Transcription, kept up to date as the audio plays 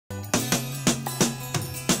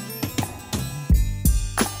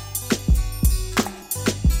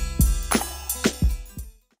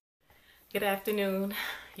Good afternoon,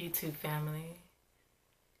 YouTube family,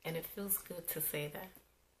 and it feels good to say that.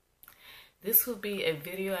 This will be a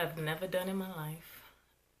video I've never done in my life,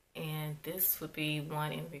 and this would be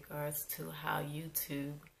one in regards to how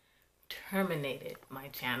YouTube terminated my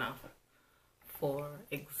channel for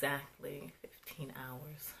exactly 15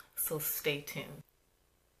 hours. So stay tuned.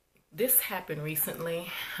 This happened recently.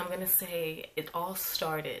 I'm going to say it all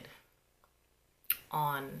started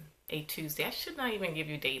on a Tuesday. I should not even give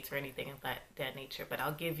you dates or anything of that nature, but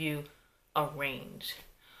I'll give you a range.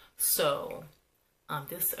 So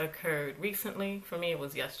this occurred recently. For me, it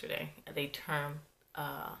was yesterday. They termed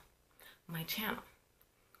my channel.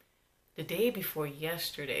 The day before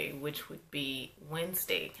yesterday, which would be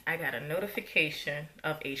Wednesday, I got a notification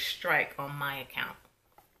of a strike on my account.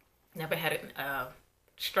 Never had a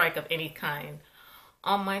strike of any kind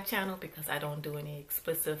on my channel because I don't do any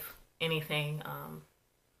explicit anything.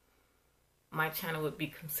 My channel would be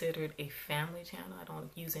considered a family channel. I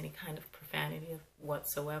don't use any kind of profanity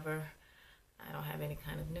whatsoever. I don't have any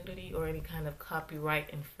kind of nudity or any kind of copyright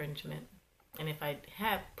infringement. And if I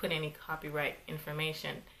have put any copyright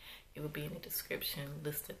information, it would be in the description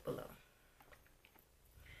listed below.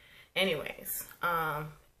 Anyways,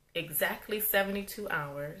 exactly 72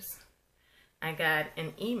 hours, I got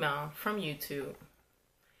an email from YouTube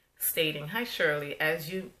stating, "Hi Shirley,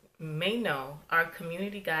 as you may know, our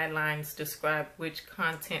community guidelines describe which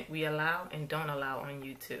content we allow and don't allow on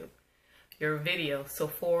YouTube. Your video,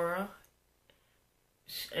 Sephora,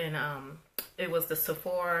 and it was the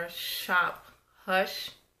Sephora shop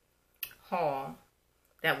hush haul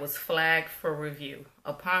that was flagged for review.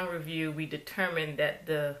 Upon review, we determined that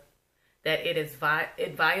it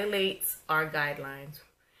violates our guidelines.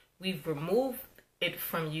 We've removed it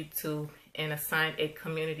from YouTube and assigned a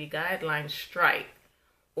community guideline strike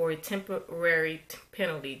or a temporary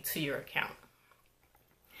penalty to your account."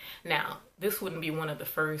 Now, this wouldn't be one of the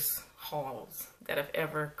first hauls that I've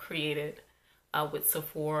ever created with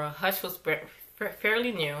Sephora. Hush was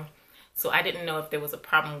fairly new, so I didn't know if there was a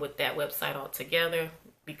problem with that website altogether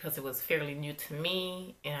because it was fairly new to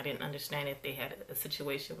me, and I didn't understand if they had a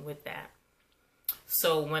situation with that.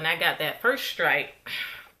 So when I got that first strike,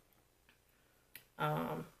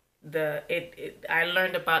 I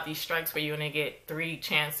learned about these strikes where you only get 3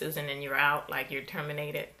 chances and then you're out, like you're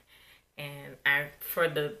terminated. And I've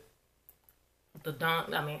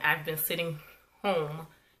been sitting home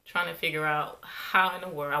trying to figure out how in the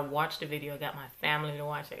world. I watched the video. I got my family to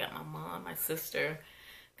watch. I got my mom, my sister,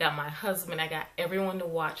 got my husband. I got everyone to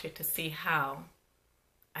watch it to see how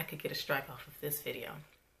I could get a strike off of this video.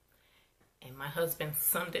 And my husband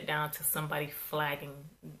summed it down to somebody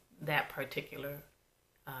flagging that particular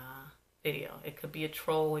video. It could be a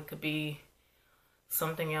troll, it could be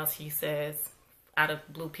something else, he says, out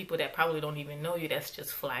of blue, people that probably don't even know you, that's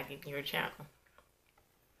just flagging your channel.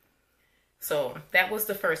 So that was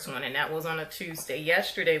the first one, and that was on a Tuesday.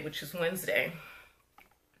 Yesterday, which is Wednesday,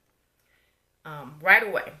 right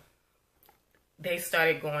away they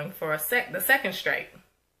started going for the second strike.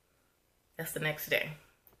 That's the next day,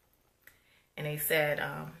 and they said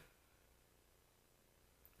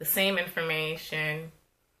the same information,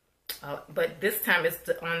 but this time it's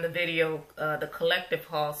on the video, the collective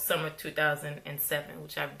haul summer 2007,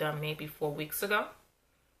 which I've done maybe 4 weeks ago.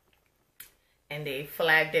 And they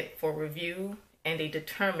flagged it for review, and they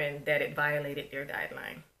determined that it violated their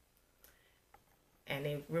guideline. And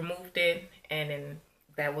they removed it, and then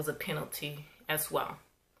that was a penalty as well.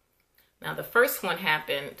 Now the first one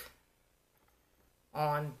happened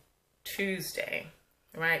on Tuesday,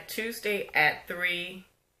 right? Tuesday at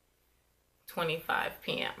 3:25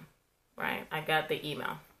 p.m. Right? I got the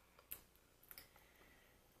email.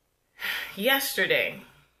 Yesterday,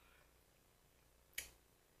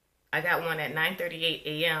 I got one at 9:38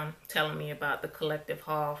 a.m. telling me about the collective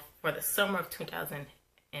haul for the summer of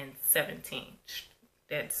 2017.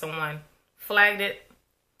 That someone flagged it.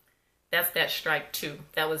 That's that strike 2.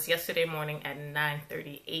 That was yesterday morning at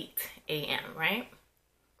 9:38 a.m., right?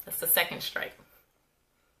 That's the second strike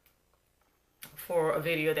for a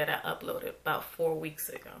video that I uploaded about 4 weeks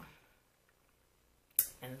ago.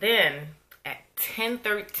 And then at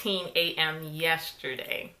 10:13 a.m.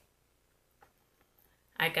 yesterday,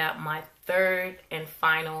 I got my third and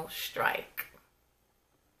final strike.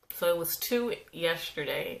 So it was 2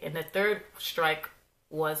 yesterday, and the third strike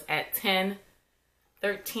was at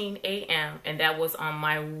 10:13 a.m. and that was on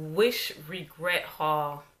my wish regret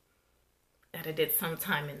haul that I did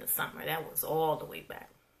sometime in the summer. That was all the way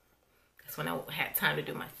back. That's when I had time to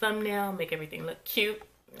do my thumbnail, make everything look cute.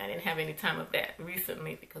 I didn't have any time of that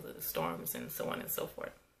recently because of the storms and so on and so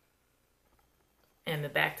forth. and the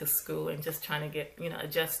back to school and just trying to get, you know,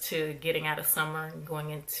 adjust to getting out of summer and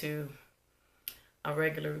going into a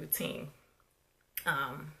regular routine.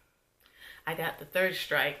 I got the third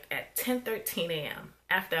strike at 10:13 a.m.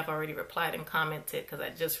 after I've already replied and commented, because I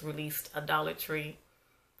just released a Dollar Tree.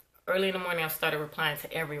 Early in the morning, I started replying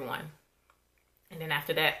to everyone. And then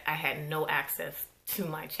after that, I had no access to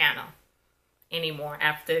my channel anymore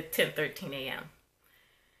after 10:13 a.m.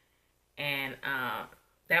 And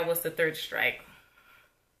that was the third strike.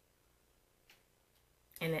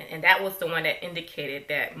 And that was the one that indicated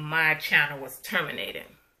that my channel was terminated.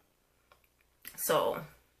 So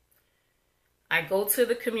I go to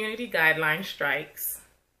the community guideline strikes,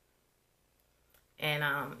 and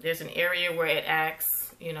there's an area where it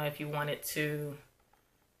asks, you know, if you wanted to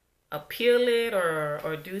appeal it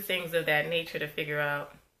or do things of that nature to figure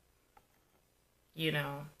out, you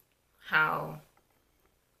know, how.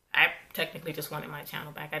 I technically just wanted my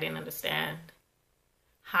channel back. I didn't understand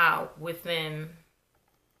how within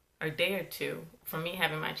a day or two, for me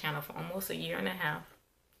having my channel for almost a year and a half,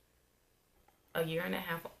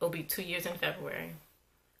 it'll be 2 years in February,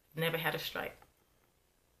 never had a strike.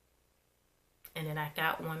 And then I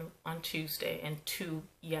got one on Tuesday and 2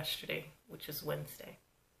 yesterday, which is Wednesday.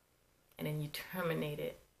 And then you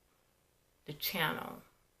terminated the channel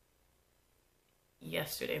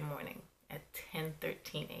yesterday morning at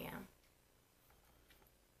 10:13 a.m.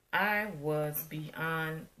 I was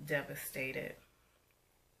beyond devastated.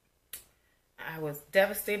 I was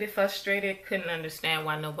devastated, frustrated, couldn't understand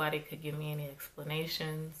why nobody could give me any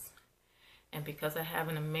explanations. And because I have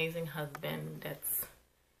an amazing husband that's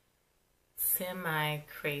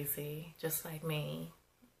semi-crazy, just like me,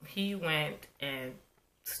 he went and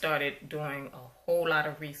started doing a whole lot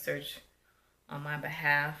of research on my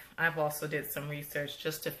behalf. I've also did some research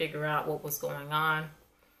just to figure out what was going on,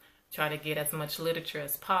 try to get as much literature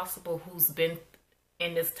as possible, who's been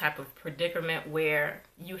in this type of predicament where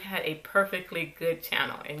you had a perfectly good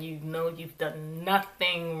channel and you know you've done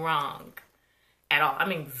nothing wrong at all. I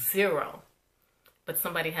mean, zero. But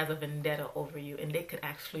somebody has a vendetta over you and they could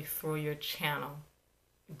actually throw your channel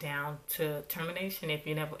down to termination. If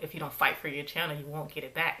you don't fight for your channel, you won't get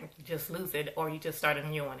it back. You just lose it, or you just start a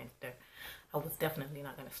new one. I was definitely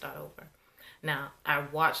not going to start over. Now, I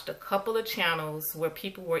watched a couple of channels where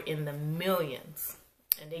people were in the millions,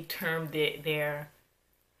 and they termed it their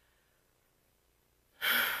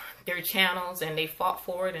channels, and they fought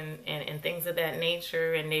for it and things of that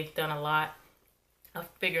nature, and they've done a lot of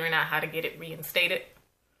figuring out how to get it reinstated.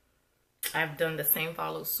 I've done the same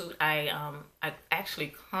follow suit. I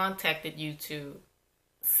actually contacted YouTube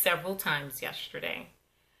several times yesterday,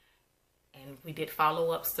 and we did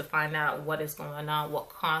follow-ups to find out what is going on, what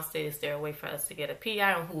caused it, is there a way for us to get a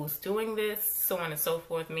PI on who's doing this, so on and so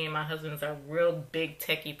forth. Me and my husband are real big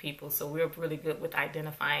techie people, so we're really good with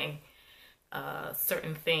identifying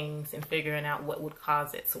certain things and figuring out what would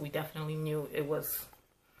cause it. So we definitely knew it was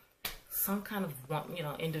some kind of, you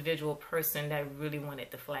know, individual person that really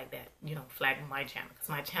wanted to flag that, you know, flag my channel, because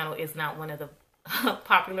my channel is not one of the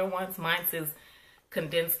popular ones. Mine is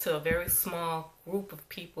condensed to a very small group of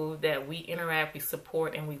people that we interact, we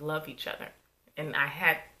support, and we love each other. And I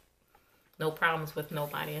had no problems with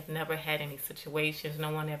nobody. I've never had any situations.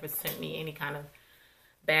 No one ever sent me any kind of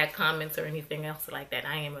bad comments or anything else like that.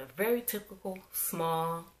 I am a very typical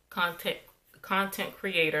small content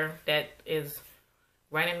creator that is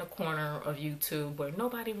right in the corner of YouTube where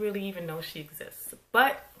nobody really even knows she exists.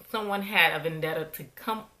 But someone had a vendetta to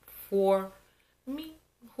come for me,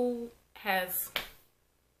 who has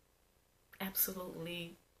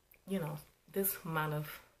absolutely, you know, this amount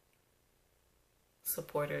of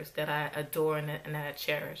supporters that I adore and that I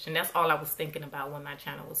cherish. And that's all I was thinking about when my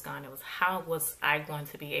channel was gone. It was, how was I going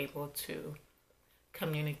to be able to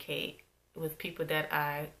communicate with people that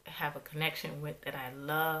I have a connection with, that I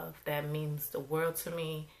love, that means the world to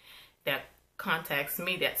me, that contacts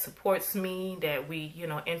me, that supports me, that we, you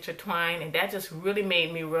know, intertwine. And that just really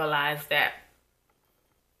made me realize that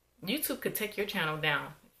YouTube could take your channel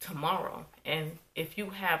down tomorrow. And if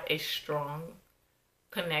you have a strong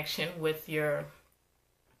connection with your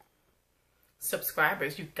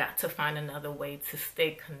subscribers, you've got to find another way to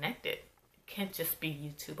stay connected. It can't just be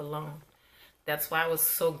YouTube alone. That's why I was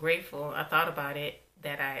so grateful. I thought about it,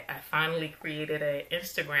 that I finally created an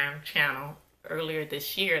Instagram channel earlier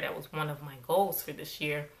this year. That was one of my goals for this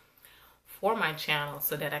year for my channel,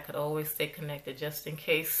 so that I could always stay connected, just in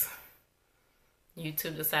case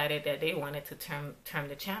YouTube decided that they wanted to term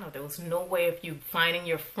the channel. There was no way of you finding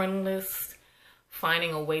your friend list,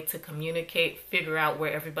 finding a way to communicate, figure out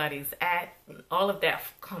where everybody's at. All of that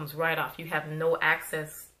comes right off. You have no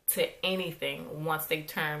access to anything once they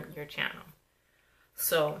term your channel.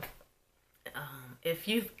 So if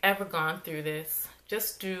you've ever gone through this,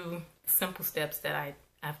 just do simple steps that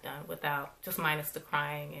I've done without, just minus the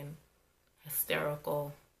crying and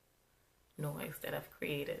hysterical noise that I've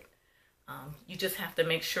created. You just have to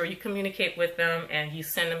make sure you communicate with them and you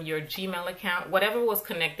send them your Gmail account, whatever was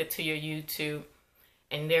connected to your YouTube.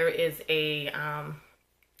 And there is a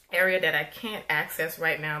area that I can't access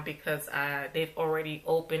right now because they've already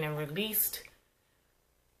opened and released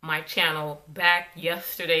my channel back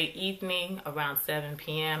yesterday evening around 7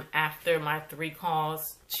 p.m. after my 3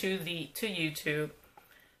 calls to YouTube.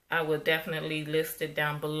 I will definitely list it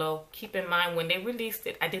down below. Keep in mind, when they released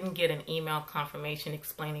it, I didn't get an email confirmation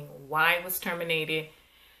explaining why it was terminated.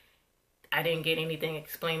 I didn't get anything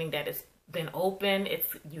explaining that it's been open.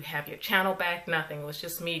 You have your channel back, nothing. It was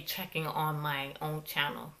just me checking on my own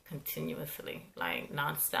channel continuously, like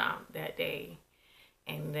nonstop that day.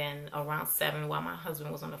 And then around 7, while my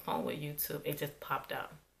husband was on the phone with YouTube, it just popped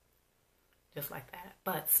up. Just like that.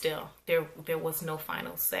 But still, there was no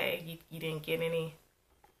final say. You didn't get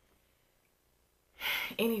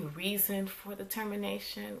any reason for the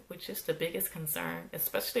termination, which is the biggest concern,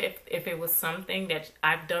 especially if it was something that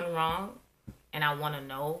I've done wrong and I want to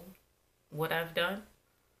know what I've done,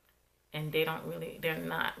 and they're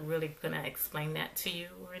not really gonna explain that to you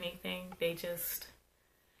or anything. They just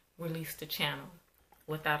released the channel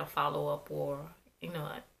without a follow-up or an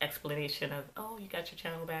explanation of, oh, you got your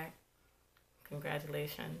channel back,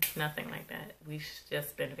 congratulations. Nothing like that. We've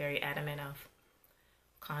just been very adamant of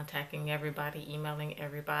contacting everybody, emailing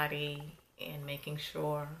everybody, and making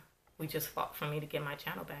sure. We just fought for me to get my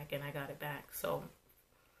channel back, and I got it back. So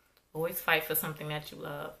always fight for something that you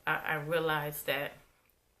love. I realized that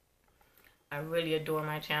I really adore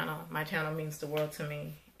my channel. My channel means the world to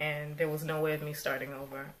me, and there was no way of me starting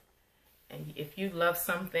over. And if you love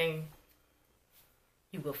something,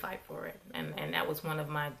 you will fight for it. And that was one of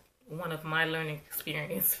my learning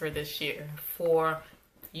experience for this year. For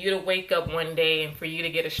you to wake up one day and for you to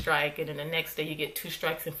get a strike, and then the next day you get 2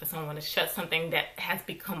 strikes, and for someone to shut something that has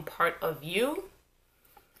become part of you,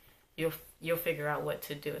 you'll figure out what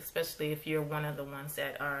to do, especially if you're one of the ones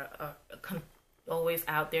that are always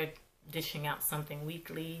out there dishing out something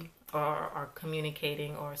weekly or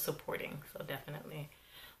communicating or supporting. So definitely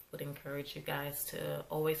would encourage you guys to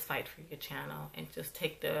always fight for your channel and just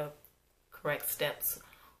take the correct steps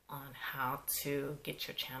on how to get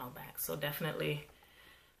your channel back. So definitely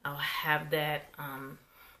I'll have that,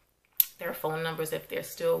 their phone numbers, if they're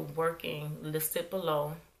still working, listed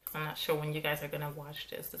below. I'm not sure when you guys are going to watch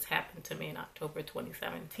this. This happened to me in October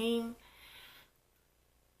 2017.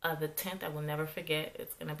 The 10th, I will never forget.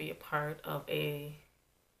 It's going to be a part of a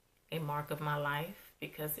mark of my life,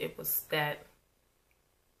 because it was that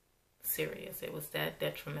serious. It was that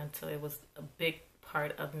detrimental. It was a big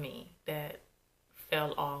part of me that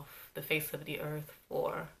fell off the face of the earth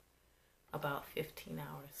for about 15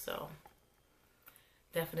 hours. So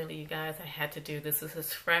definitely, you guys, I had to do this. This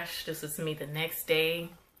is fresh. This is me the next day,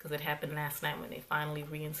 because it happened last night when they finally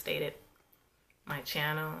reinstated my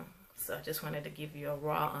channel. So I just wanted to give you a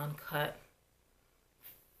raw, uncut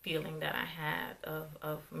feeling that I had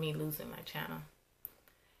of me losing my channel.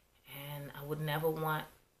 And I would never want,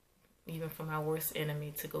 even for my worst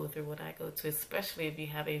enemy, to go through what I go to, especially if you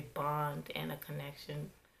have a bond and a connection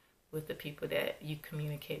with the people that you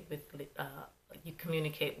communicate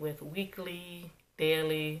with weekly,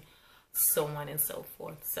 daily, so on and so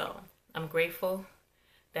forth. So I'm grateful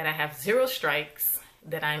that I have 0 strikes,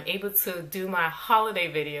 that I'm able to do my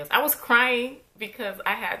holiday videos. I was crying because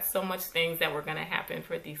I had so much things that were going to happen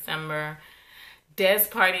for December. Dez's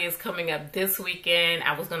party is coming up this weekend.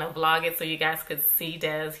 I was going to vlog it so you guys could see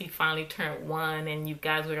Dez. He finally turned 1, and you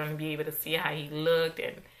guys were going to be able to see how he looked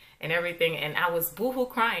and everything. And I was boohoo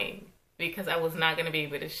crying because I was not going to be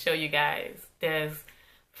able to show you guys Dez's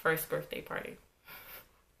first birthday party.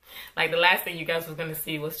 Like, the last thing you guys were going to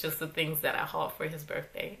see was just the things that I hauled for his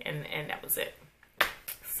birthday, and that was it.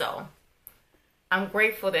 So I'm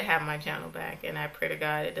grateful to have my channel back, and I pray to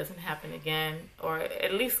God it doesn't happen again, or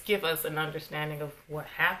at least give us an understanding of what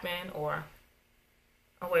happened, or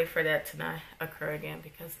a way for that to not occur again,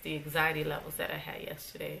 because the anxiety levels that I had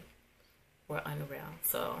yesterday were unreal.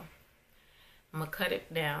 So I'm going to cut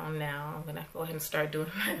it down now. I'm going to go ahead and start doing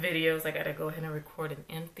my videos. I got to go ahead and record and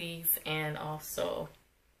end these, and also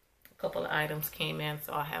a couple of items came in,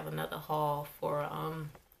 so I'll have another haul for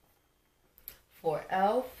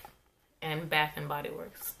e.l.f. and Bath and Body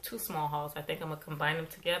Works. 2 small hauls. I think I'm going to combine them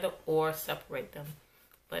together or separate them.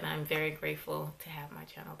 But I'm very grateful to have my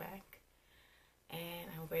channel back. And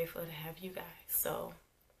I'm grateful to have you guys. So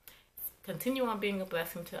continue on being a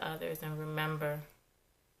blessing to others. And remember,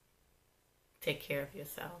 Take care of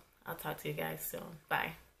yourself. I'll talk to you guys soon.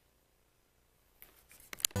 Bye.